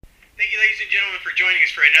gentlemen, for joining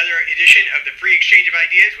us for another edition of the Free Exchange of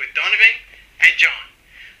Ideas with Donovan and John.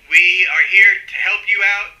 We are here to help you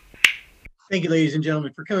out. Thank you, ladies and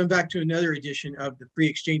gentlemen, for coming back to another edition of the Free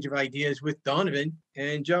Exchange of Ideas with Donovan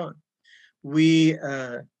and John. We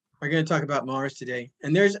are going to talk about Mars today.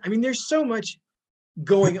 And there's so much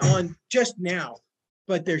going on just now,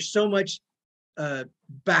 but there's so much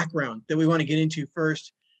background that we want to get into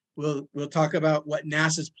first. We'll talk about what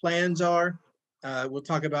NASA's plans are. We'll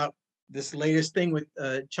talk about this latest thing with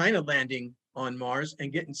China landing on Mars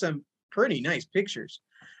and getting some pretty nice pictures.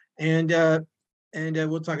 And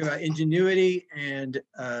we'll talk about ingenuity and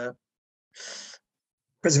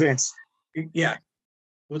perseverance. Yeah,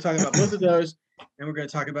 we'll talk about both of those. And we're going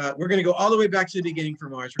to go all the way back to the beginning for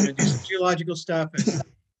Mars. We're going to do some geological stuff and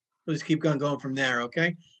we'll just keep going from there.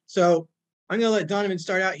 Okay. So I'm going to let Donovan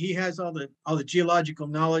start out. He has all the geological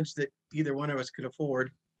knowledge that either one of us could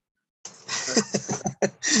afford.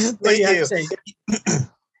 Thank you.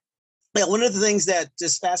 Yeah, one of the things that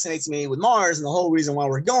just fascinates me with Mars, and the whole reason why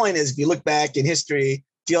we're going, is if you look back in history,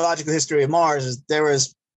 geological history of Mars, is there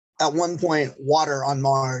was at one point water on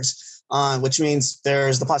Mars, which means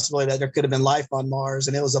there's the possibility that there could have been life on Mars,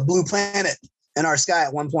 and it was a blue planet in our sky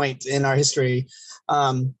at one point in our history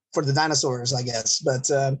for the dinosaurs, I guess. But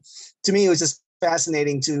to me, it was just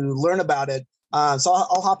fascinating to learn about it. So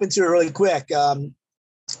I'll hop into it really quick.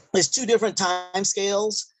 There's two different time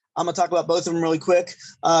scales. I'm going to talk about both of them really quick.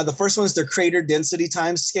 The first one is the crater density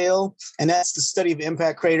time scale, and that's the study of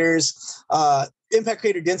impact craters, impact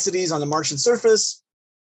crater densities on the Martian surface.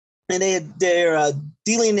 And they're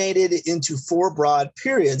delineated into four broad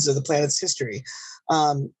periods of the planet's history.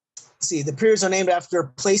 The periods are named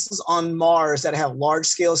after places on Mars that have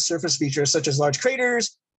large-scale surface features, such as large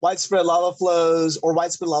craters, widespread lava flows, or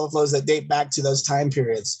widespread lava flows that date back to those time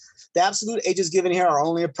periods. The absolute ages given here are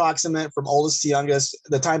only approximate from oldest to youngest.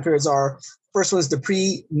 The time periods are, first one is the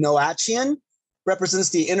pre-Noachian, represents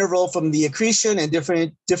the interval from the accretion and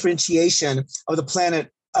differentiation of the planet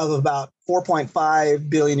of about 4.5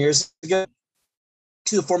 billion years ago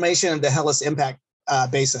to the formation of the Hellas impact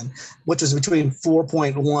basin, which was between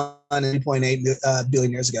 4.1 and 3.8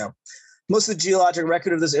 billion years ago. Most of the geologic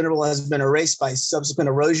record of this interval has been erased by subsequent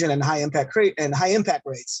erosion and high impact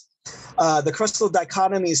rates. The crustal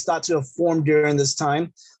dichotomy is thought to have formed during this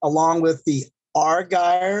time, along with the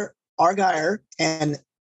Argyre and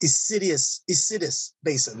Isidis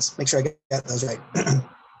basins. Make sure I get those right.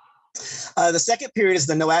 The second period is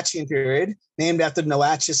the Noachian period, named after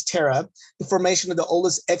Noachius Terra, the formation of the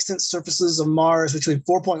oldest extant surfaces of Mars between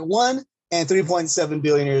 4.1 and 3.7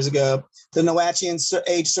 billion years ago. The Noachian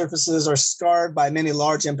age surfaces are scarred by many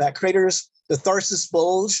large impact craters. The Tharsis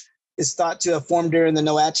bulge is thought to have formed during the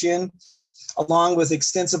Noachian, along with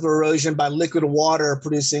extensive erosion by liquid water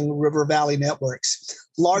producing river valley networks.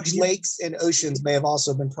 Large lakes and oceans may have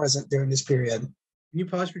also been present during this period. Can you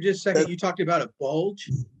pause for just a second? You talked about a bulge.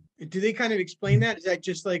 Do they kind of explain that? Is that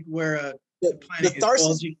just like where the planet is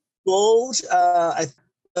bulging? Bulge,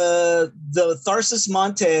 the Tharsis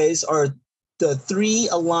Montes are the three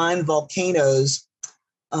aligned volcanoes.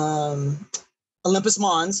 Olympus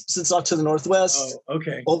Mons sits off to the northwest. Oh,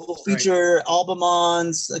 okay. Oval feature, right. Alba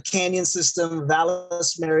Mons, a canyon system,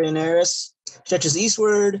 Valles Marineris stretches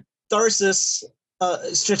eastward. Tharsis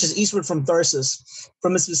stretches eastward from Tharsis.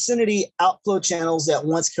 From its vicinity, outflow channels that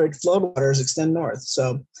once carried flowed waters extend north.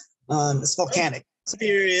 So it's volcanic.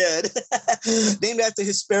 Period. Named after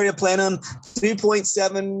Hesperia Planum,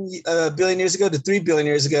 3.7 billion years ago to 3 billion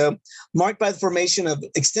years ago, marked by the formation of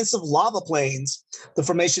extensive lava plains. The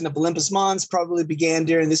formation of Olympus Mons probably began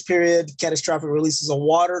during this period. Catastrophic releases of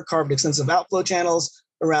water carved extensive outflow channels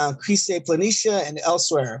around Chrysae Planitia and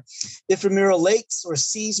elsewhere. Ephemeral lakes or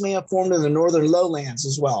seas may have formed in the northern lowlands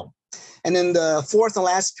as well. And then the fourth and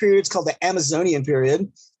last period is called the Amazonian period,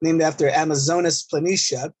 named after Amazonas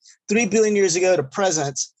Planitia. 3 billion years ago to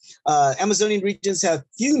present, Amazonian regions have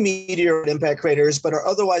few meteor impact craters, but are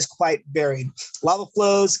otherwise quite varied. Lava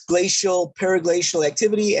flows, glacial, periglacial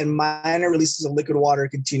activity, and minor releases of liquid water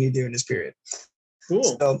continue during this period. Cool.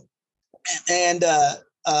 So, and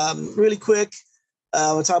really quick,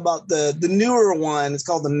 we'll talk about the newer one. It's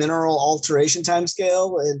called the Mineral Alteration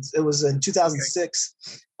Timescale. It was in 2006.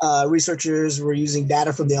 Okay. Researchers were using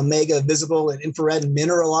data from the Omega Visible and Infrared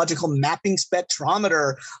Mineralogical Mapping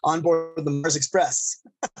Spectrometer on board the Mars Express.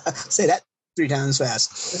 Say that 3 times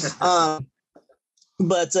fast.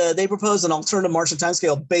 But they proposed an alternative Martian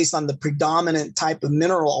timescale based on the predominant type of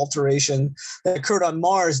mineral alteration that occurred on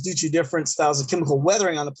Mars due to different styles of chemical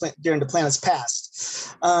weathering on the during the planet's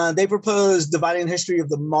past. They proposed dividing the history of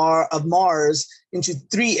Mars into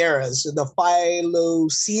 3 eras: the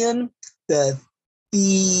Phyllocene, the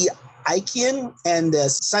Ichean and the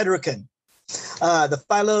Siderocan. The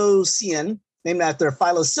Phyllocene, named after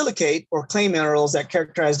phyllosilicate or clay minerals that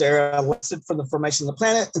characterize the area, lasted from the formation of the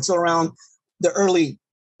planet until around the early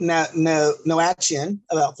Noachian,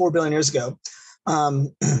 about 4 billion years ago.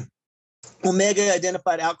 Omega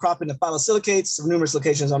identified outcropping of phyllosilicates from numerous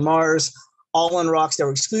locations on Mars, all on rocks that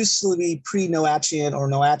were exclusively pre-Noachian or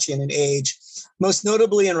Noachian in age. Most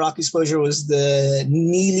notably in rock exposure was the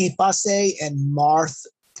Neely Fosse and Marth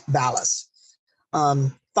Vallis.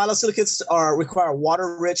 Phyllosilicates require a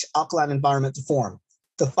water-rich alkaline environment to form.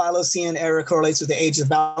 The Phyllocene era correlates with the age of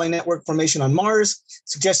valley network formation on Mars,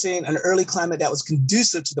 suggesting an early climate that was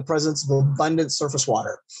conducive to the presence of abundant surface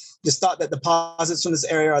water. It is thought that deposits from this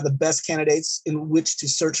area are the best candidates in which to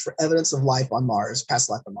search for evidence of life on Mars, past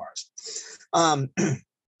life on Mars.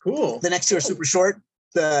 Cool. The next two are super short.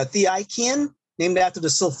 The Theaikian, named after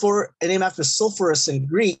sulfurous in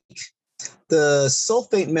Greek. The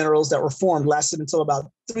sulfate minerals that were formed lasted until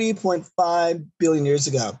about 3.5 billion years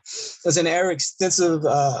ago. There's an era of extensive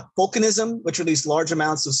volcanism, which released large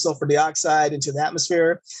amounts of sulfur dioxide into the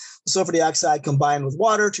atmosphere. Sulfur dioxide combined with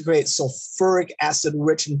water to create sulfuric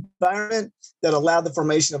acid-rich environment that allowed the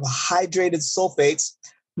formation of hydrated sulfates,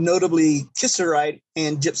 notably kieserite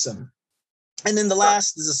and gypsum. And then the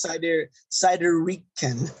last is a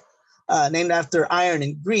Siderocan, named after iron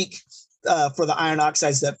in Greek, for the iron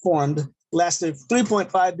oxides that formed, lasted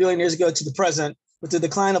 3.5 billion years ago to the present. With the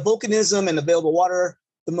decline of volcanism and available water,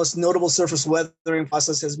 the most notable surface weathering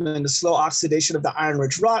process has been the slow oxidation of the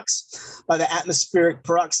iron-rich rocks by the atmospheric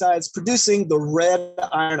peroxides, producing the red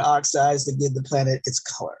iron oxides that give the planet its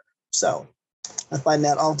color. So I find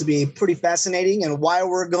that all to be pretty fascinating, and why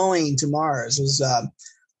we're going to Mars was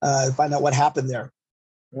find out what happened there.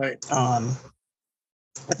 Right.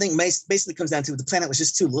 I think basically comes down to the planet was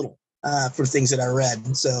just too little for things that I read,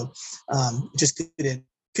 and so just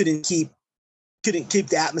couldn't keep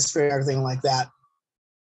the atmosphere and everything like that.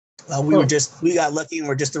 We got lucky and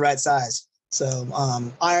we're just the right size. So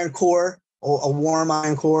iron core, or a warm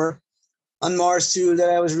iron core on Mars too that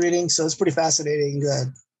I was reading. So it's pretty fascinating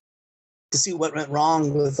to see what went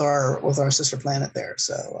wrong with our sister planet there.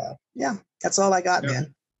 So yeah, that's all I got,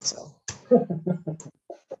 man. So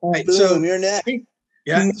all right, boom, so you're next.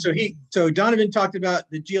 Yeah, so Donovan talked about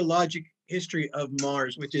the geologic history of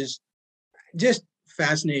Mars, which is just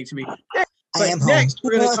fascinating to me. But next,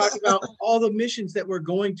 we're going to talk about all the missions that were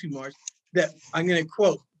going to Mars, that I'm going to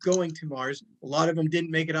quote, going to Mars. A lot of them didn't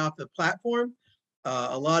make it off the platform.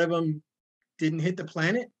 A lot of them didn't hit the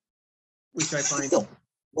planet, which I find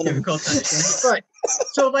difficult to understand. But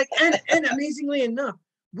so and amazingly enough,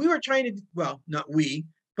 we were trying to, well, not we,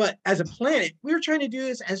 but as a planet, we were trying to do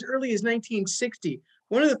this as early as 1960.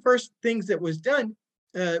 One of the first things that was done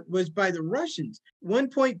was by the Russians.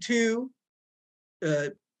 1.2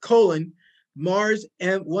 Mars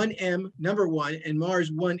M1M number 1 and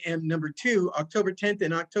Mars 1M number 2, October 10th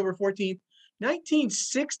and October 14th,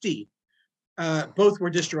 1960. Both were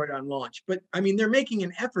destroyed on launch. But I mean, they're making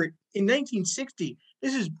an effort in 1960.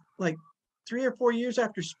 This is like 3 or 4 years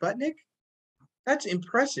after Sputnik. That's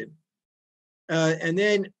impressive. And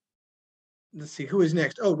then let's see who is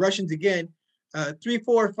next. Oh, Russians again. 3,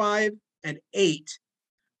 4, 5, and 8.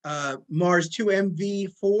 Mars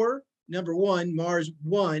 2MV4 number 1, Mars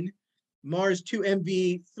 1, Mars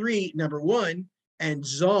 2MV3 number 1, and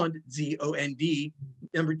Zond ZOND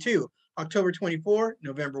number 2. October 24,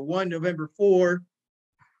 November 1, November 4,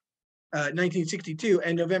 1962,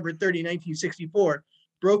 and November 30, 1964.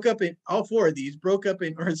 Broke up in all 4 of these broke up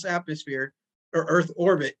in Earth's atmosphere or Earth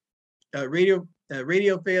orbit. Radio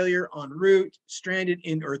failure en route, stranded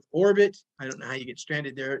in Earth orbit. I don't know how you get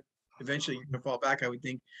stranded there. Eventually, you're going to fall back, I would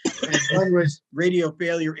think. And one was radio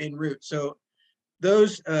failure en route. So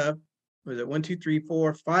those, was it 1, 2, 3,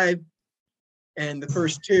 4, 5, and the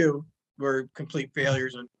first 2 were complete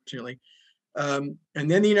failures, unfortunately. And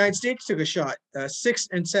then the United States took a shot. 6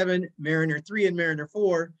 and 7, Mariner 3 and Mariner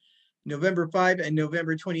 4, November 5 and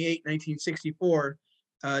November 28, 1964.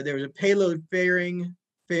 There was a payload fairing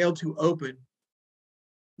failed to open.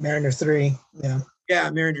 Mariner 3, yeah. Yeah,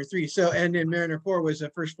 Mariner 3. So, and then Mariner 4 was the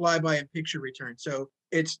first flyby and picture return. So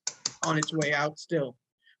it's on its way out still,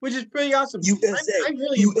 which is pretty awesome. USA. I'm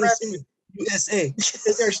really impressed with USA.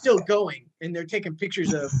 that they're still going and they're taking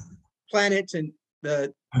pictures of planets, and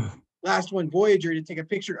the last one, Voyager, to take a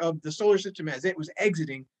picture of the solar system as it was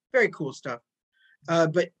exiting. Very cool stuff.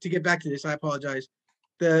 But to get back to this, I apologize.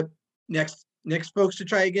 The next folks to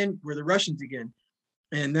try again were the Russians again.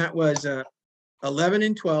 And that was 11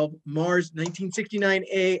 and 12, Mars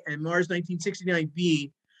 1969A and Mars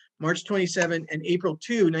 1969B, March 27 and April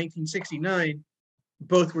 2, 1969.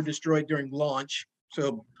 Both were destroyed during launch.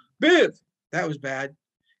 So Biv. That was bad.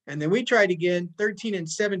 And then we tried again, 13 and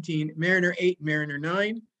 17, Mariner 8, Mariner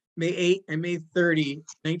 9, May 8 and May 30,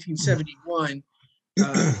 1971.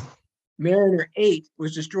 Mariner 8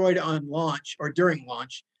 was destroyed on launch or during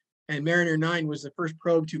launch, and Mariner 9 was the first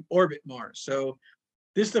probe to orbit Mars. So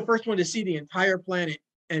this is the first one to see the entire planet,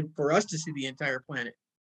 and for us to see the entire planet.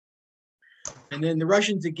 And then the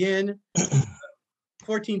Russians again,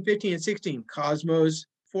 14, 15, and 16, Cosmos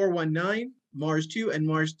 419, Mars 2, and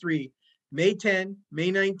Mars 3. May 10, May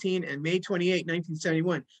 19, and May 28,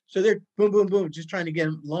 1971. So they're boom, boom, boom, just trying to get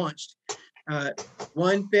them launched.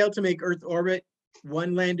 One failed to make Earth orbit,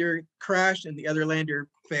 one lander crashed, and the other lander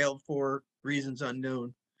failed for reasons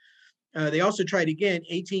unknown. They also tried again,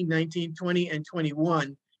 18, 19, 20, and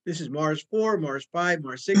 21. This is Mars 4, Mars 5,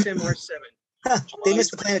 Mars 6, and Mars 7. They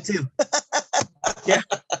missed the planet too. Yeah.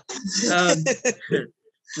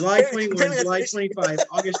 July 21, July 25,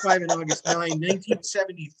 August 5, and August 9,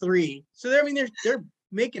 1973. So they're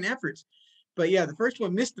making efforts. But yeah, the first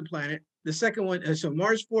one missed the planet. The second one, so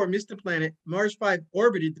Mars 4 missed the planet. Mars 5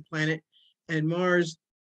 orbited the planet, and Mars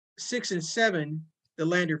 6 and 7, the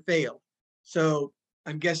lander failed. So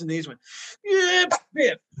I'm guessing these went, and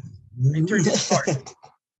turned it apart.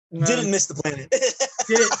 Didn't miss the planet.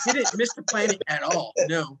 didn't miss the planet at all.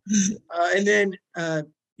 No. And then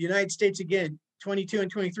United States again, 22 and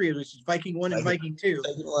 23, which is Viking 1 and Viking 2.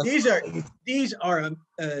 These are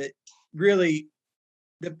really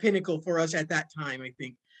the pinnacle for us at that time, I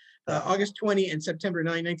think. August 20 and September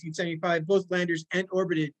 9, 1975, both landers and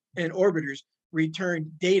orbiters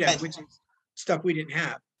returned data, which is stuff we didn't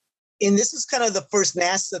have. And this is kind of the first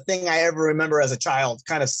NASA thing I ever remember as a child,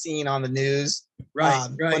 kind of seeing on the news. Right.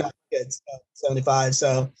 When I was a kid, 75.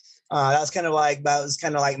 So that was kind of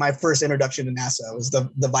like my first introduction to NASA. Was the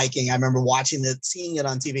Viking. I remember seeing it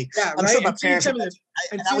on TV. Yeah, I'm right. sure my parents. I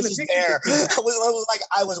was just there.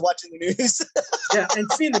 I was watching the news. Yeah,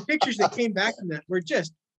 and seeing the pictures that came back from that were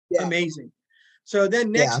just amazing. So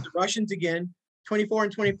then next, the Russians again, 24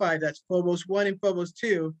 and 25. That's Phobos 1 and Phobos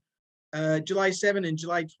 2. July 7 and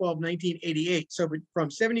July 12, 1988. So from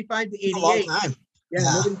 75 to 88. A long time.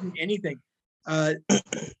 Yeah, nobody did anything.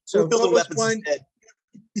 So Phobos 1.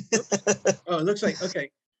 Oh, it looks like,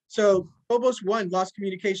 okay. So Phobos 1 lost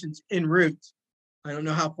communications en route. I don't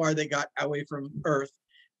know how far they got away from Earth.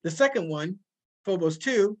 The second one, Phobos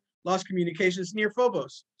 2, lost communications near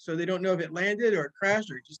Phobos. So they don't know if it landed or it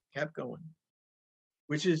crashed or it just kept going,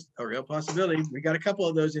 which is a real possibility. We got a couple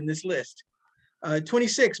of those in this list.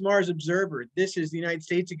 26, Mars Observer. This is the United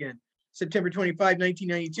States again, September 25,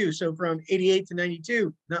 1992. So from 88 to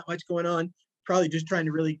 92, not much going on. Probably just trying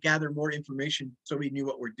to really gather more information so we knew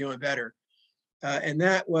what we're doing better. And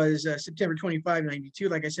that was September 25, 92.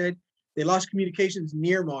 Like I said, they lost communications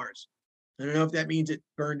near Mars. I don't know if that means it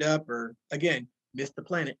burned up or, again, missed the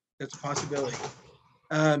planet. That's a possibility.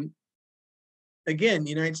 Again, the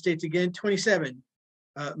United States again, 27.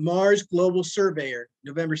 Mars Global Surveyor,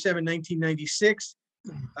 November 7, 1996.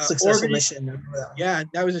 Successful mission. Yeah,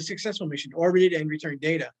 that was a successful mission. Orbited and returned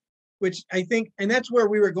data, which I think, and that's where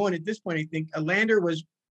we were going at this point. I think a lander was,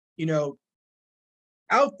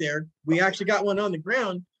 out there. We actually got one on the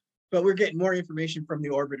ground, but we're getting more information from the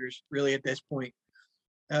orbiters really at this point.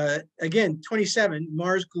 Again, 27,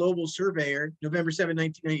 Mars Global Surveyor, November 7,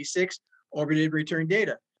 1996, orbited, returned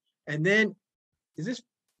data. And then, is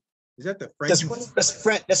that the French one?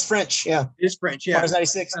 That's French, yeah. It's French, yeah. Mars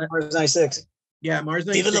 96. Mars 96. Yeah, Mars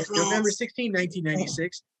 96, November 16,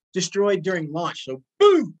 1996, destroyed during launch. So,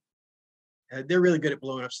 boom! They're really good at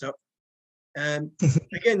blowing up stuff. And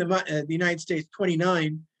again, the United States,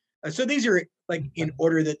 29. So these are like in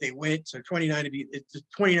order that they went. So 29 to be, it's the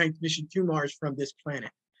 29th mission to Mars from this planet.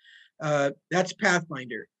 That's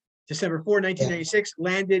Pathfinder. December 4, 1996,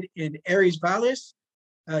 landed in Ares Vallis,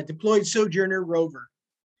 deployed Sojourner rover.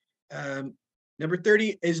 Number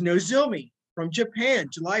 30 is Nozomi from Japan,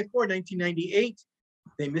 July 4, 1998.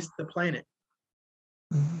 They missed the planet.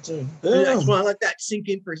 I just want to let that sink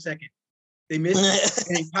in for a second. They missed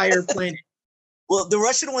an entire planet. Well, the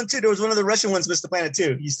Russian one too. There was one of the Russian ones missed the planet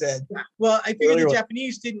too. You said. Well, I figured the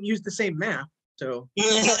Japanese didn't use the same map, so.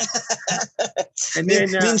 And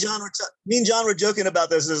then me and John were joking about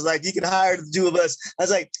this. It was like, you can hire the two of us. I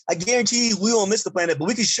was like, I guarantee you we won't miss the planet, but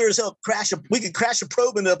we can sure as hell crash a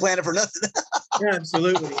probe into the planet for nothing. Yeah,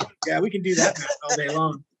 absolutely. Yeah, we can do that all day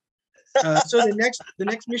long. So the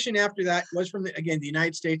next mission after that was from the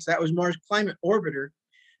United States. That was Mars Climate Orbiter.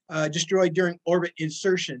 Destroyed during orbit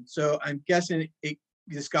insertion. So I'm guessing it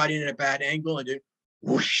just got in at a bad angle and it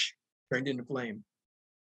whoosh, turned into flame.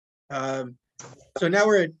 So now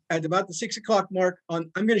we're at about the 6 o'clock mark.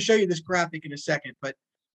 I'm going to show you this graphic in a second, but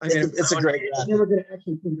I mean, It's a great graphic. I'm never going to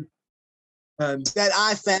actually think of, that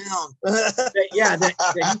I found. that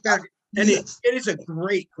he found. And it is a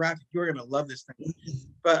great graphic. You're going to love this thing.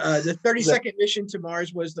 But the 32nd mission to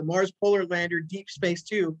Mars was the Mars Polar Lander Deep Space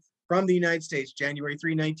 2 from the United States, January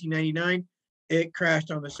 3, 1999. It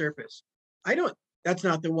crashed on the surface. That's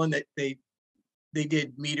not the one that they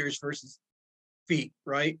did meters versus feet,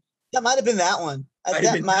 right? That might have been that one.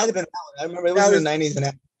 That might have been that one. I remember it was in the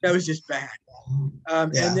 90s. That was just bad.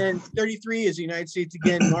 And then 33 is the United States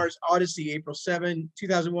again. Mars Odyssey, April 7,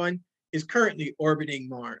 2001, is currently orbiting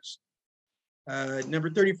Mars. Number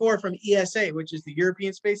 34 from ESA, which is the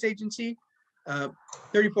European Space Agency.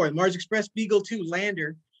 34, the Mars Express Beagle 2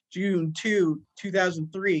 lander, June 2,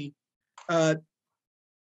 2003. It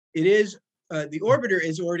is the orbiter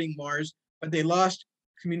is orbiting Mars, but they lost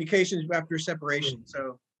communications after separation,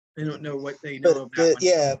 so they don't know what they know of that one.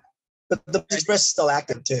 Yeah, but the Express is still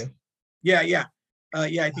active too. Yeah. I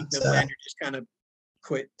think the lander just kind of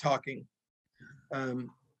quit talking.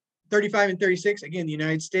 35 and 36, again, the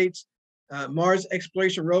United States. Mars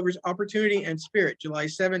Exploration Rovers Opportunity and Spirit, July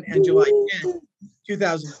 7 and July 10,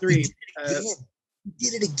 2003.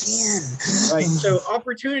 Did it again. Right. So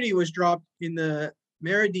Opportunity was dropped in the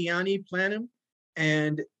Meridiani Planum,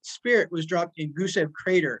 and Spirit was dropped in Gusev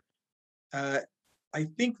Crater. I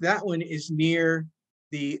think that one is near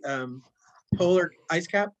the polar ice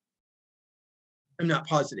cap. I'm not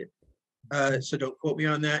positive. So don't quote me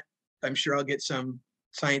on that. I'm sure I'll get some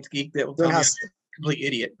science geek that will tell me I'm a complete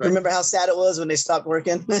idiot. But. Remember how sad it was when they stopped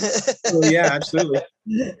working? Oh, yeah, absolutely.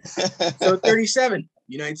 So 37,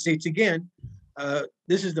 United States again.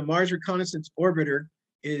 This is the Mars Reconnaissance Orbiter.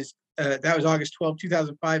 That was August 12,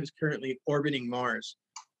 2005, is currently orbiting Mars.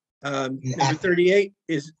 Number 38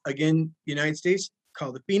 is, again, United States,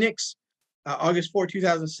 called the Phoenix. August 4,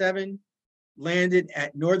 2007, landed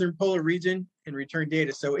at Northern Polar Region and returned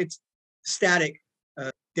data. So it's static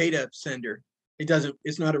data sender.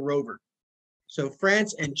 It's not a rover. So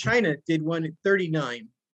France and China did one at 39.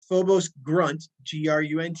 Phobos Grunt,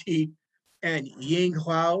 Grunt, and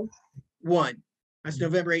Yinghua 1. That's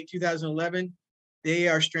November 8, 2011. They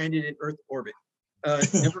are stranded in Earth orbit.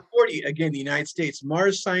 Number 40, again, the United States,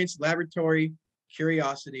 Mars Science Laboratory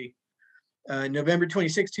Curiosity. November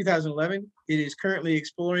 26, 2011. It is currently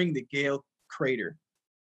exploring the Gale crater,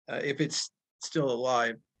 if it's still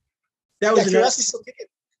alive. That was Curiosity still kicking.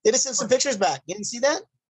 They just sent some pictures back. You didn't see that?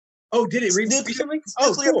 Oh, did it recently?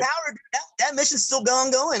 Nuclear power. That mission's still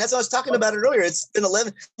going. That's what I was talking about it earlier. It's been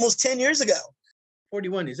almost 10 years ago.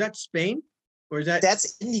 41. Is that Spain? Or is that?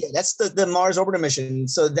 That's India. That's the Mars orbiter mission.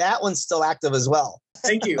 So that one's still active as well.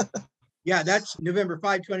 Thank you. Yeah, that's November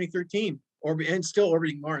 5, 2013. And still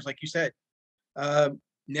orbiting Mars, like you said.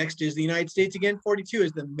 Next is the United States again. 42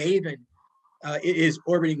 is the Maven. It is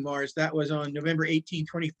orbiting Mars. That was on November 18,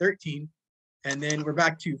 2013. And then we're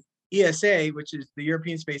back to ESA, which is the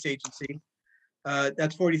European Space Agency.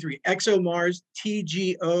 That's 43. ExoMars,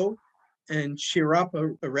 TGO, and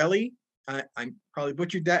Schiaparelli. I probably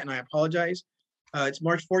butchered that, and I apologize. It's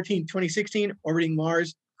March 14, 2016, orbiting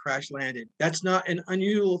Mars, crash landed. That's not an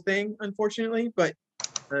unusual thing, unfortunately, but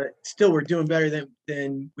still we're doing better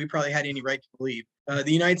than we probably had any right to believe.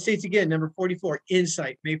 The United States again, number 44,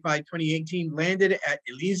 InSight, May 5, 2018, landed at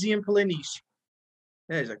Elysium Planitia.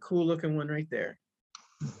 That is a cool looking one right there.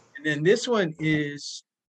 And then this one is,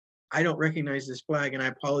 I don't recognize this flag, and I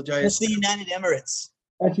apologize. That's the United Emirates.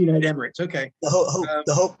 That's United Emirates, okay. The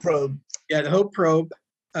Hope probe. Yeah, the Hope probe,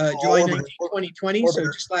 July 19, 2020, so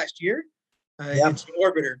just last year. It's an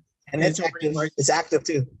orbiter. And it's active. It's active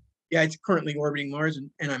too. Yeah, it's currently orbiting Mars,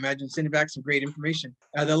 and I imagine sending back some great information.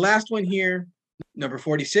 The last one here, number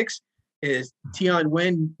 46, is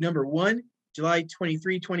Tianwen number 1, July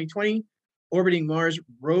 23, 2020, orbiting Mars,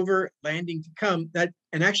 rover landing to come.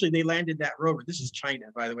 And actually they landed that rover. This is China,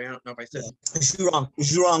 by the way. I don't know if I said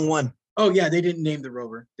Zhurong 1. Oh yeah, they didn't name the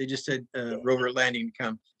rover. They just said rover landing to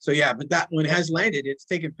come. So yeah, but that one has landed. It's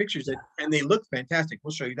taken pictures and they look fantastic.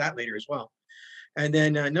 We'll show you that later as well. And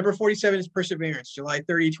then number 47 is Perseverance, July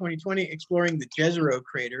 30, 2020, exploring the Jezero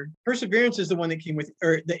crater. Perseverance is the one that came with,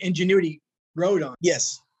 or the Ingenuity rode on.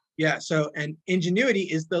 Yes. Yeah. So, and Ingenuity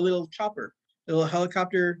is the little chopper, the little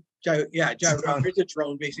helicopter. Gyrocopter. It's a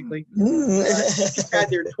drone, basically. Just had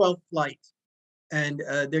their 12th flight, and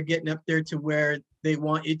they're getting up there to where they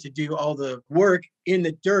want it to do all the work in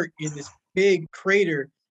the dirt in this big crater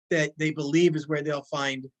that they believe is where they'll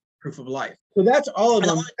find proof of life. So that's all of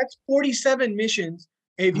them. That's 47 missions.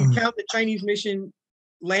 And if you count the Chinese mission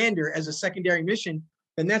lander as a secondary mission,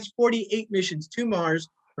 then that's 48 missions to Mars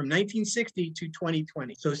from 1960 to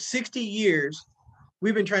 2020. So 60 years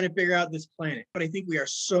we've been trying to figure out this planet, but I think we are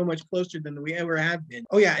so much closer than we ever have been.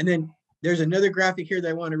 Oh yeah, and then there's another graphic here that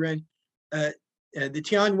I want to run. The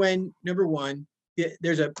Tianwen #1.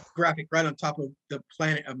 There's a graphic right on top of the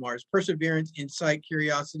planet of Mars. Perseverance, Insight,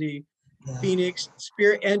 Curiosity, Phoenix,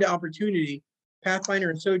 Spirit, and Opportunity,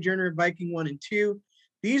 Pathfinder and Sojourner, Viking 1 and 2.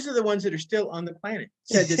 These are the ones that are still on the planet.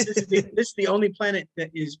 Said that this is the only planet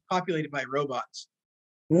that is populated by robots.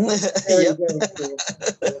 Very, very cool.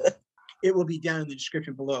 It will be down in the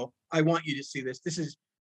description below. I want you to see this. This is,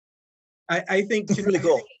 I think, it's really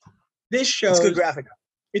cool. This shows. It's a good graphic.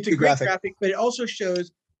 It's a great graphic, but it also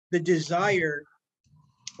shows the desire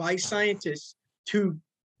by scientists to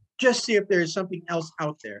just see if there's something else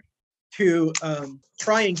out there, to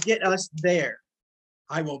try and get us there.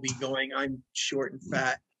 I won't be going. I'm short and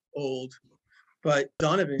fat, old, but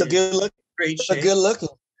Donovan is great shape. Good looking.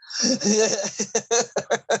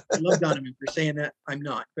 I love Donovan for saying that. I'm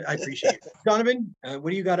not, but I appreciate it. Donovan,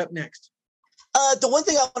 what do you got up next? The one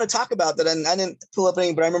thing I want to talk about that I didn't pull up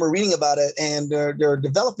any, but I remember reading about it, and they're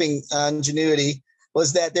developing Ingenuity,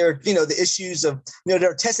 was that they're, the issues of,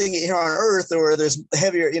 they're testing it here on Earth, or there's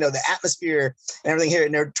heavier, the atmosphere and everything here,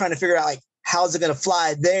 and they're trying to figure out how is it going to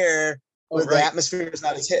fly there where the atmosphere is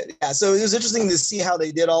not as hit. Yeah, so it was interesting to see how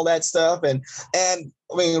they did all that stuff, and I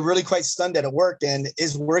mean, really quite stunned that it worked and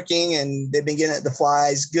is working, and they've been getting it to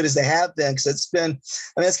fly as good as they have been, because it's been,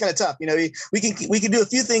 it's kind of tough. We can do a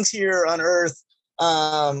few things here on Earth,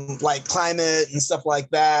 like climate and stuff like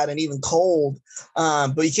that, and even cold,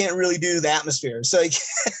 but you can't really do the atmosphere. So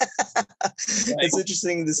it's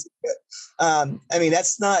interesting to see. I mean,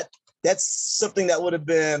 that's something that I would have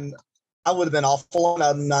been awful, and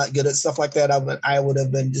I'm not good at stuff like that. I would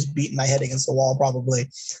have been just beating my head against the wall probably.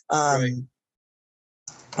 Right.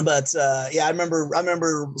 But I remember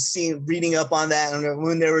reading up on that, and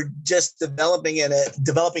when they were just developing it, and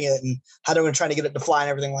how they were trying to get it to fly and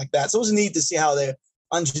everything like that. So it was neat to see how the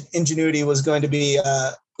Ingenuity was going to be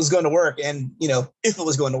going to work, and if it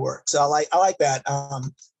was going to work. So I like that.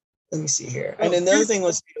 Let me see here. And then the other thing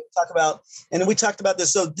was we talked about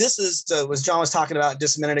this. So this is was John was talking about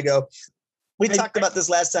just a minute ago. We talked about this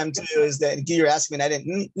last time too, is that you were asking me,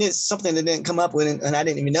 and it's something that didn't come up with, and I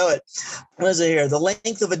didn't even know it. What is it here? The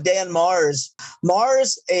length of a day on Mars.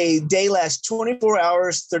 Mars, a day lasts 24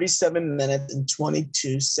 hours, 37 minutes, and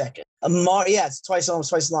 22 seconds. It's almost twice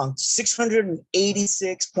as long.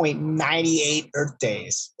 686.98 Earth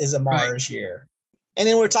days is a Mars year. And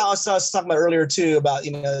then I was talking about earlier too about,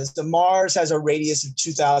 the Mars has a radius of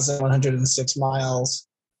 2,106 miles.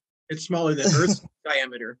 It's smaller than Earth's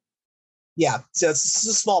diameter. Yeah, so it's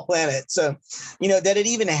a small planet. So, that it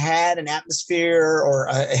even had an atmosphere, or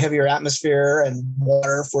a heavier atmosphere and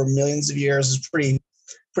water for millions of years is pretty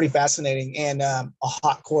fascinating. And a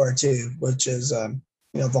hot core too, which is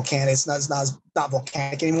volcanic. It's not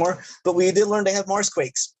volcanic anymore, but we did learn to have Mars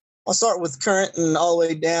quakes. I'll start with current and all the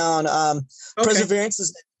way down. Perseverance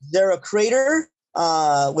is there a crater,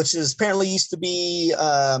 which is apparently used to be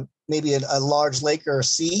maybe a large lake or a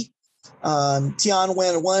sea.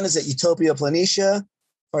 Tianwen 1 is at Utopia Planitia,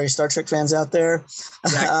 for your Star Trek fans out there.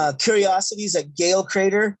 Exactly. Curiosity is at Gale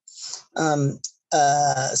Crater.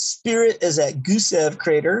 Spirit is at Gusev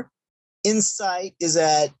Crater. Insight is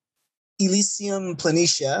at Elysium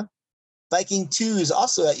Planitia. Viking 2 is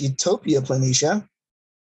also at Utopia Planitia.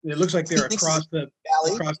 It looks like they're across the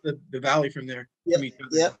valley from there.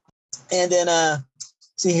 Yep. And then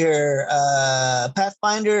see here,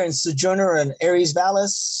 Pathfinder and Sojourner and Ares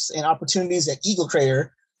Vallis, and Opportunities at Eagle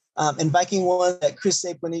Crater, and Viking 1 at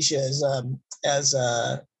Chrysae Planitia, as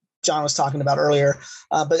John was talking about earlier.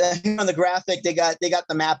 But here on the graphic, they got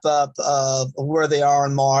the map up of where they are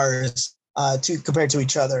on Mars compared to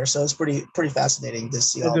each other. So it's pretty fascinating to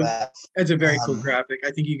see all that. It's a very cool graphic.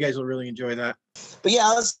 I think you guys will really enjoy that. But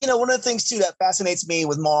one of the things too that fascinates me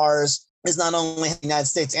with Mars is not only the United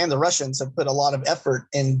States and the Russians have put a lot of effort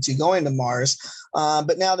into going to Mars,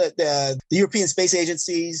 but now that the European Space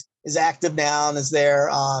Agency is active now and is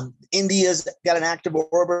there, India's got an active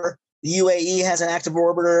orbiter, the UAE has an active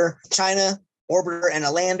orbiter, China orbiter and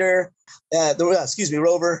a lander,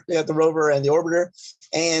 rover. They got the rover and the orbiter,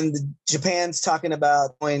 and Japan's talking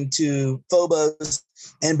about going to Phobos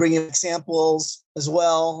and bringing back samples as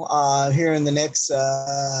well here in the next,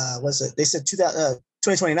 they said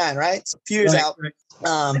 2029, right? So a few years out.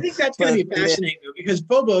 I think that's going to be fascinating, though, because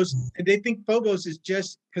they think Phobos is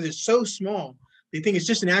just, because it's so small, they think it's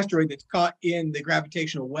just an asteroid that's caught in the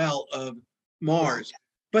gravitational well of Mars.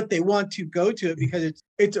 But they want to go to it because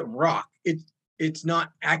it's a rock. It's not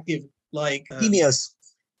active like Helios,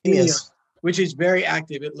 which is very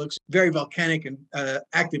active. It looks very volcanic and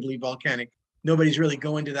actively volcanic. nobody's really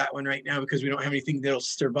going to that one right now because we don't have anything that'll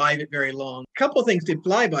survive it very long. A couple of things did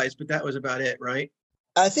flybys, but that was about it, right?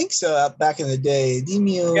 I think so. Back in the day,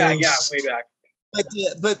 Demios. Yeah, way back. But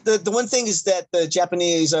the one thing is that the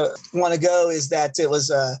Japanese want to go is that it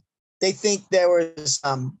was they think there was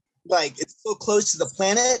like it's so close to the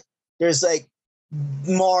planet. There's like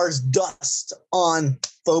Mars dust on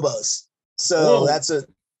Phobos, so that's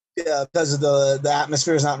because of the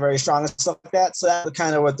atmosphere is not very strong and stuff like that. So that's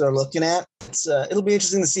kind of what they're looking at. It'll be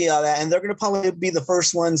interesting to see how that, and they're going to probably be the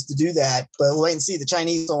first ones to do that. But we'll wait and see. The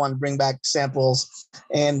Chinese don't want to bring back samples,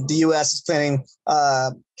 and the U.S. is planning.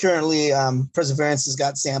 Currently, Perseverance has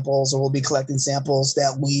got samples, or will be collecting samples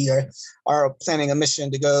that we are planning a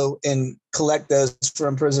mission to go and collect those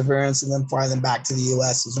from Perseverance and then fly them back to the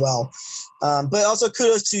U.S. as well. But also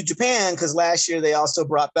kudos to Japan, because last year they also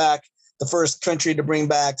brought back the first country to bring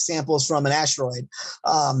back samples from an asteroid.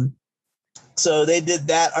 So they did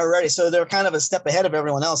that already. So they're kind of a step ahead of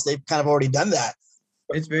everyone else. They've kind of already done that.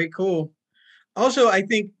 It's very cool. Also, I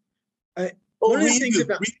think one of the things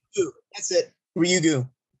about Ryugu. That's it. Ryugu.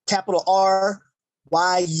 Capital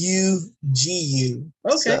RYUGU.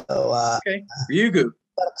 Okay. So, okay. Ryugu.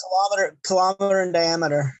 About a kilometer in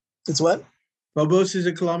diameter. It's what? Phobos is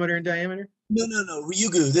a kilometer in diameter? No.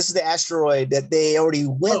 Ryugu. This is the asteroid that they already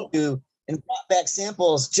went to and brought back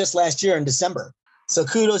samples just last year in December. So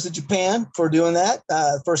kudos to Japan for doing that.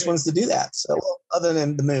 First ones to do that. So other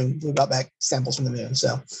than the moon, we got back samples from the moon.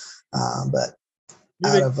 So, but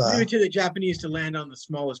leave it to the Japanese to land on the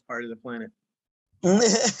smallest part of the planet.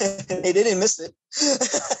 They didn't miss it.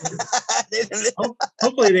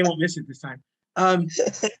 Hopefully they won't miss it this time.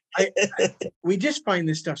 We just find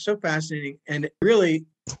this stuff so fascinating, and really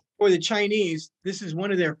for the Chinese, this is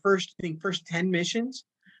one of their first 10 missions.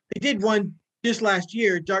 They did one just last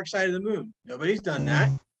year, Dark Side of the Moon. Nobody's done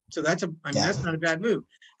that, so that's not a bad move.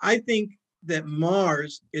 I think that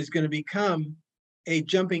Mars is going to become a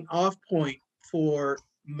jumping off point for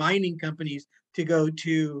mining companies to go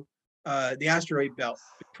to the asteroid belt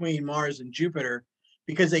between Mars and Jupiter,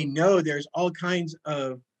 because they know there's all kinds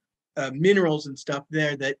of minerals and stuff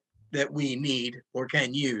there that we need or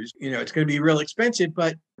can use. It's going to be real expensive,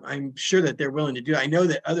 but I'm sure that they're willing to do it. I know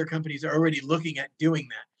that other companies are already looking at doing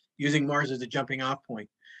that, using Mars as a jumping off point.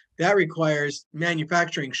 That requires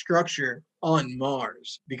manufacturing structure on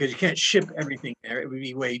Mars, because you can't ship everything there. It would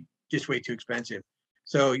be way too expensive.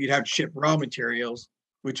 So you'd have to ship raw materials,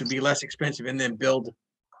 which would be less expensive, and then build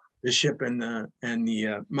the ship and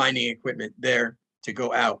the mining equipment there to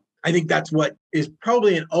go out. I think that's what is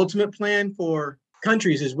probably an ultimate plan for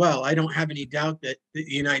countries as well. I don't have any doubt that the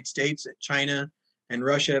United States, China, and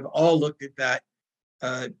Russia have all looked at that.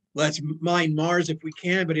 Let's mine Mars if we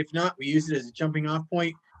can, but if not, we use it as a jumping off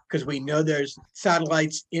point, because we know there's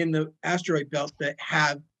satellites in the asteroid belt that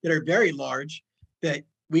are very large, that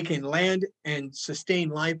we can land and sustain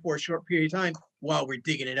life for a short period of time while we're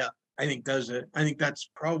digging it up. I think that's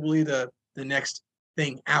probably the next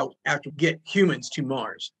thing out after we get humans to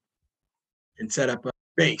Mars and set up a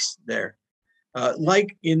base there.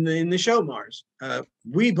 Like in the show Mars.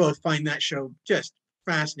 We both find that show just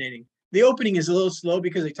fascinating. The opening is a little slow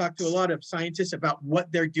because they talk to a lot of scientists about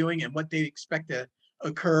what they're doing and what they expect to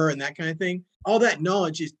occur and that kind of thing. All that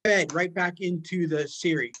knowledge is fed right back into the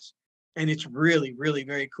series, and it's really, really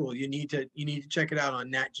very cool. You need to check it out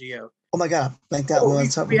on Nat Geo. Oh my God! Like that one.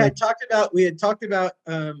 We had talked about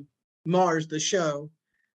Mars, the show,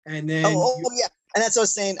 and then yeah, and that's what I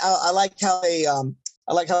was saying. I like how they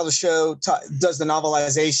I like how the show does the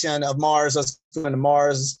novelization of Mars. Us going to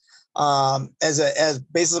Mars as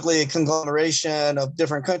basically a conglomeration of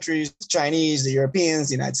different countries: the Chinese, the Europeans,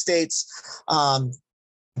 the United States,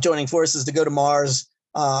 joining forces to go to Mars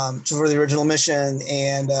for the original mission,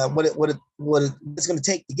 and what it's going to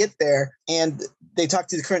take to get there. And they talk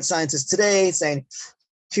to the current scientists today, saying,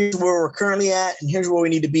 "Here's where we're currently at, and here's where we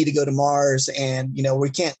need to be to go to Mars." And we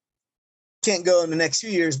can't go in the next few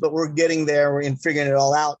years, but we're getting there. We're figuring it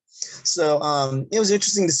all out. So it was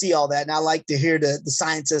interesting to see all that. And I like to hear the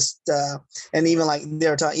scientists, and even like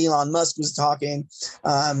they're talking, Elon Musk was talking,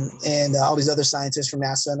 and all these other scientists from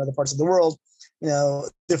NASA and other parts of the world,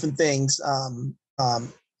 different things,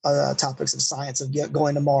 topics of science of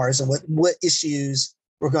going to Mars and what issues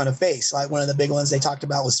we're going to face. Like one of the big ones they talked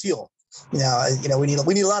about was fuel. We need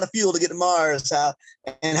a lot of fuel to get to Mars,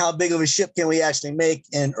 and how big of a ship can we actually make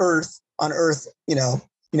on Earth,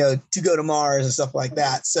 to go to Mars and stuff like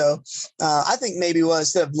that. So I think maybe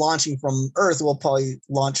instead of launching from Earth, we'll probably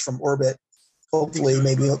launch from orbit. Hopefully,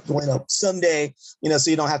 maybe someday,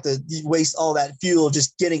 so you don't have to waste all that fuel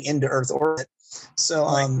just getting into Earth orbit. So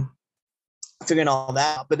figuring all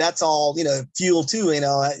that out. But that's all, fuel too,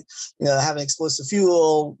 having explosive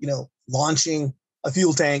fuel, launching a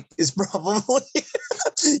fuel tank is probably,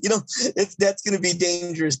 that's going to be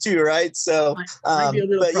dangerous too, right? So, Might be a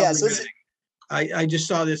little but yeah, so I just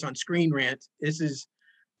saw this on Screen Rant. This is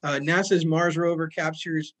NASA's Mars rover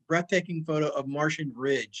captures breathtaking photo of Martian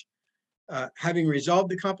ridge. Having resolved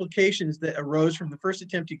the complications that arose from the first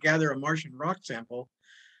attempt to gather a Martian rock sample,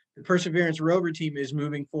 the Perseverance rover team is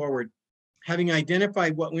moving forward. Having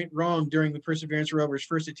identified what went wrong during the Perseverance rover's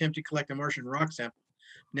first attempt to collect a Martian rock sample,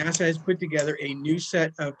 NASA has put together a new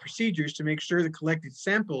set of procedures to make sure the collected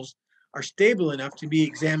samples are stable enough to be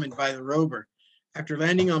examined by the rover. After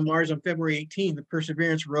landing on Mars on February 18, the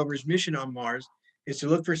Perseverance rover's mission on Mars is to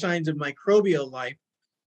look for signs of microbial life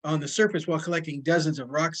on the surface while collecting dozens of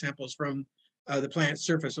rock samples from the planet's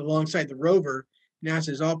surface. Alongside the rover, NASA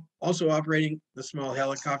is also operating the small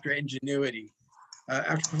helicopter Ingenuity.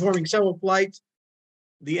 After performing several flights,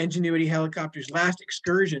 the Ingenuity helicopter's last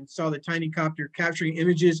excursion saw the tiny copter capturing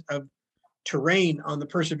images of terrain on the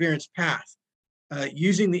Perseverance path.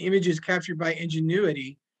 Using the images captured by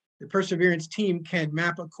Ingenuity, the Perseverance team can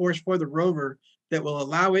map a course for the rover that will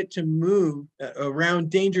allow it to move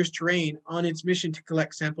around dangerous terrain on its mission to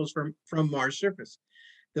collect samples from Mars' surface.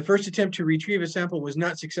 The first attempt to retrieve a sample was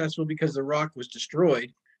not successful because the rock was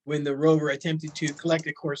destroyed when the rover attempted to collect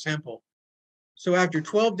a core sample. So after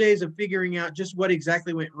 12 days of figuring out just what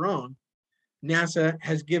exactly went wrong, NASA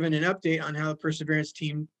has given an update on how the Perseverance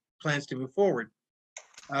team plans to move forward.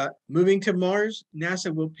 Moving to Mars,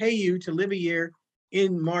 NASA will pay you to live a year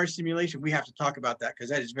in Mars simulation. We have to talk about that because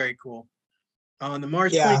that is very cool. On the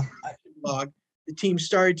Mars 20 blog, the team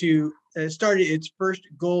started its first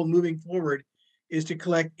goal moving forward is to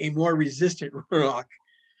collect a more resistant rock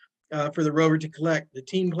for the rover to collect. The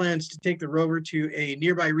team plans to take the rover to a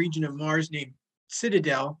nearby region of Mars named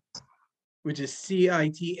Citadel, which is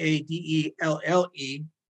Citadelle,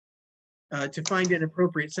 to find an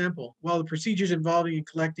appropriate sample. While the procedures involved in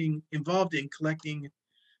collecting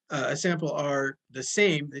a sample are the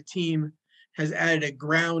same, the team has added a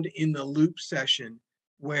ground in the loop session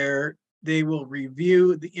where they will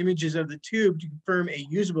review the images of the tube to confirm a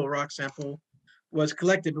usable rock sample was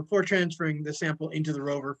collected before transferring the sample into the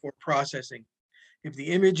rover for processing. If the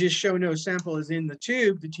images show no sample is in the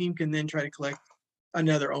tube, the team can then try to collect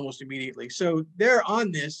another almost immediately. So they're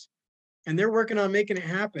on this and they're working on making it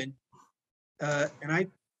happen. And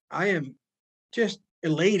I am just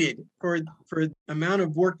elated for the amount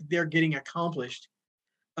of work that they're getting accomplished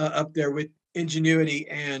up there with Ingenuity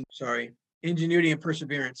and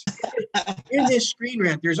Perseverance. In this Screen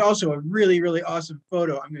Rant, there's also a really, really awesome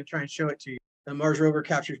photo. I'm going to try and show it to you. The Mars rover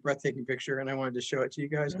captures breathtaking picture, and I wanted to show it to you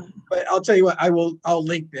guys. But I'll tell you what, I'll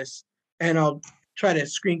link this, and I'll try to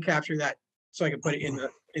screen capture that so I can put it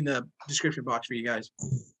in the description box for you guys.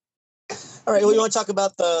 All right, well, you want to talk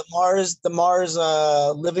about the Mars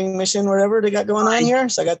living mission, whatever they got going on here?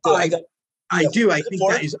 So I do. I think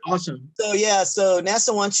that is awesome. So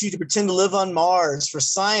NASA wants you to pretend to live on Mars for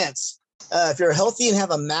science. If you're healthy and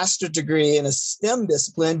have a master's degree in a STEM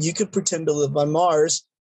discipline, you could pretend to live on Mars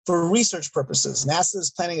for research purposes. NASA is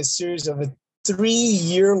planning a series of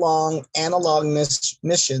 3-year-long analog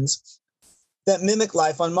missions that mimic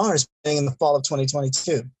life on Mars beginning in the fall of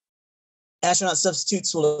 2022. Astronaut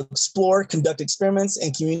substitutes will explore, conduct experiments,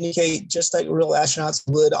 and communicate just like real astronauts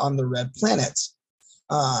would on the red planet.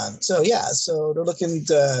 So they're looking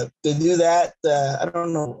to do that. I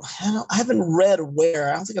don't know. I haven't read where.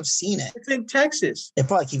 I don't think I've seen it. It's in Texas. They're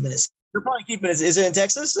probably keeping it. Is it in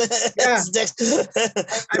Texas? Yeah.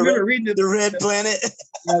 I remember reading the red planet.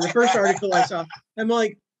 Yeah, the first article I saw. I'm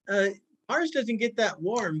like, Mars doesn't get that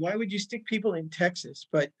warm. Why would you stick people in Texas?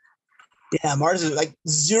 But yeah, Mars is like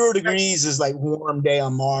 0 degrees is like warm day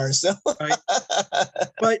on Mars. So. Right.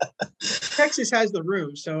 But Texas has the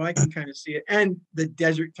room, so I can kind of see it. And the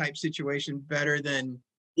desert type situation better than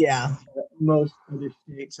most other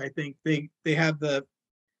states. I think they have the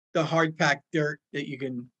hard packed dirt that you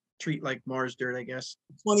can treat like Mars dirt, I guess.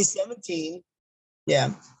 2017.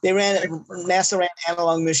 Yeah. NASA ran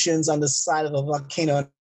analog missions on the side of a volcano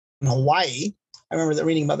in Hawaii. I remember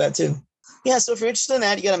reading about that too. Yeah, so if you're interested in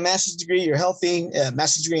that, you got a master's degree, you're healthy,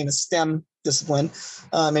 master's degree in a STEM discipline,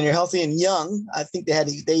 and you're healthy and young. I think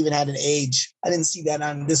they even had an age. I didn't see that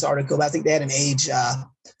on this article, but I think they had an age.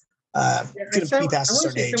 Couldn't be past a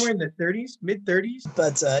certain age. Somewhere in the 30s, mid 30s.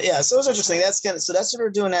 But so it was interesting. That's what we're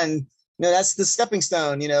doing, and that's the stepping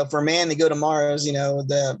stone, for man to go to Mars.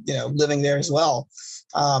 Living there as well.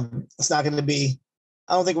 It's not going to be.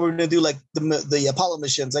 I don't think we're going to do like the Apollo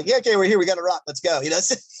missions. Like, okay, we're here. We got a rock. Let's go.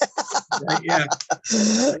 Right, yeah.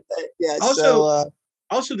 Yeah. Also,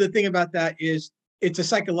 Also, the thing about that is it's a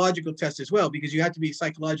psychological test as well, because you have to be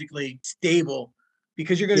psychologically stable,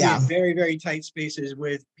 because you're going to be in very, very tight spaces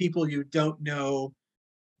with people you don't know,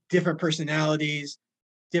 different personalities,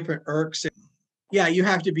 different irks. Yeah, you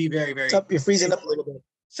have to be very, very. You're freezing up a little bit.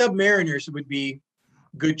 Submariners would be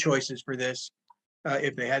good choices for this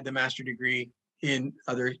if they had the master degree in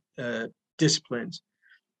other disciplines.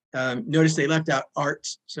 Notice they left out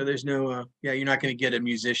arts, so there's no. You're not going to get a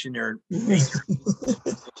musician or painter.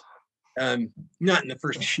 Not in the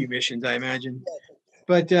first few missions, I imagine.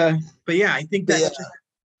 But yeah, I think that's.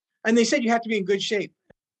 And they said you have to be in good shape.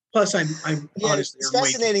 Plus, I'm honestly. It's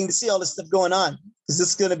fascinating to see all this stuff going on, because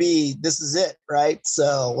this is it, right?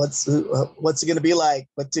 So what's it going to be like?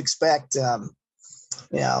 What to expect? And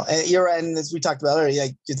you're right. And as we talked about earlier,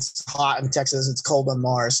 like, it's hot in Texas, it's cold on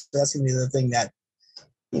Mars. So that's going to be the thing that,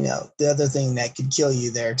 the other thing that could kill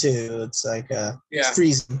you there too. It's like it's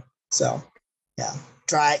freezing. So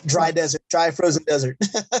dry desert, dry frozen desert.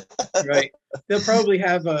 Right. They'll probably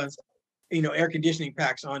have air conditioning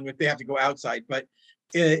packs on if they have to go outside, but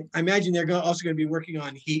I imagine they're also going to be working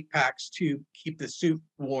on heat packs to keep the suit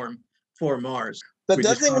warm for Mars. But the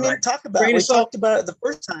other thing we need to talk about, talked about it the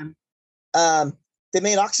first time, they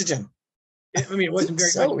made oxygen. I mean, it wasn't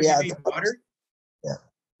very much. They made water.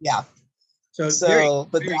 Yeah. But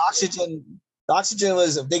the oxygen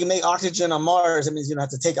was, if they can make oxygen on Mars, it means you don't have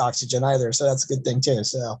to take oxygen either. So that's a good thing too.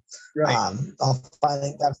 So I'll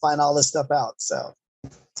find all this stuff out. So,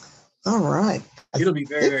 all right. It'll be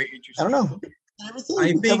very, very interesting. I don't know.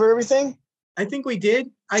 Cover everything? I think we did.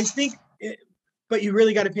 But you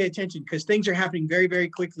really got to pay attention, because things are happening very, very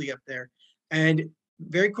quickly up there, and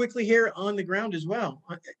very quickly here on the ground as well,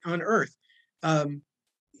 on Earth.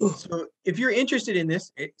 So if you're interested in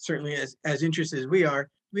this, certainly as interested as we are,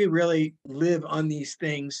 we really live on these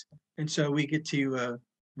things. And so we get to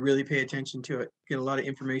really pay attention to it, get a lot of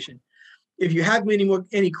information. If you have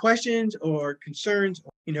any questions or concerns,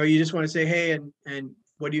 you just want to say, hey, and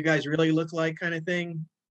what do you guys really look like kind of thing,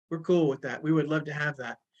 we're cool with that. We would love to have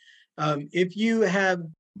that. If you have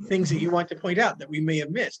things that you want to point out that we may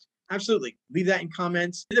have missed, absolutely. Leave that in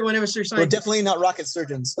comments. Either one of us are scientists. We're definitely not rocket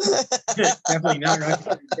surgeons. Definitely not rocket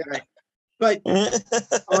surgeons, right. But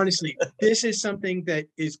honestly, this is something that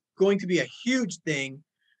is going to be a huge thing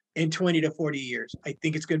in 20 to 40 years. I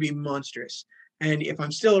think it's going to be monstrous. And if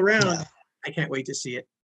I'm still around, I can't wait to see it.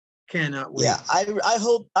 Cannot wait. Yeah, I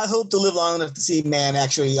hope to live long enough to see man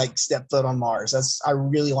actually step foot on Mars. I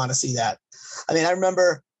really want to see that. I mean, I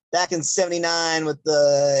remember back in '79 with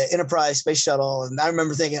the Enterprise space shuttle, and I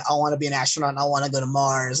remember thinking, I want to be an astronaut and I want to go to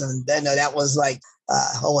Mars. And then that was like,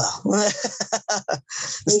 oh well.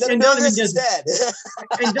 And Donovan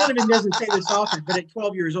doesn't say this often, but at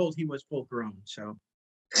 12 years old, he was full grown. So.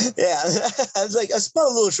 Yeah, I was like, I was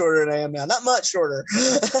probably a little shorter than I am now. Not much shorter.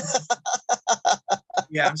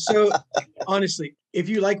 Yeah. So honestly, if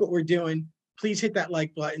you like what we're doing, please hit that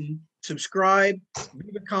like button, subscribe,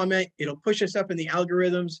 leave a comment. It'll push us up in the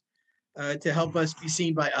algorithms to help us be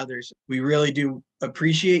seen by others. We really do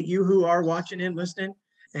appreciate you who are watching and listening,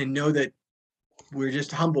 and know that we're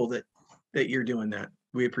just humbled that you're doing that.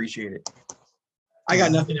 We appreciate it. I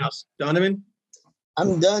got nothing else. Donovan?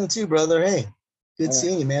 I'm done too, brother. Hey, good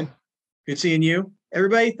seeing you, man. Good seeing you.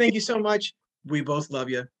 Everybody, thank you so much. We both love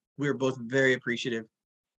you. We're both very appreciative.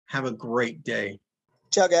 Have a great day.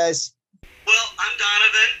 Ciao, guys. Well, I'm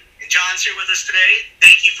Donovan, and John's here with us today.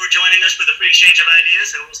 Thank you for joining us for the free exchange of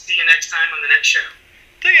ideas, and we'll see you next time on the next show.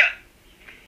 See ya!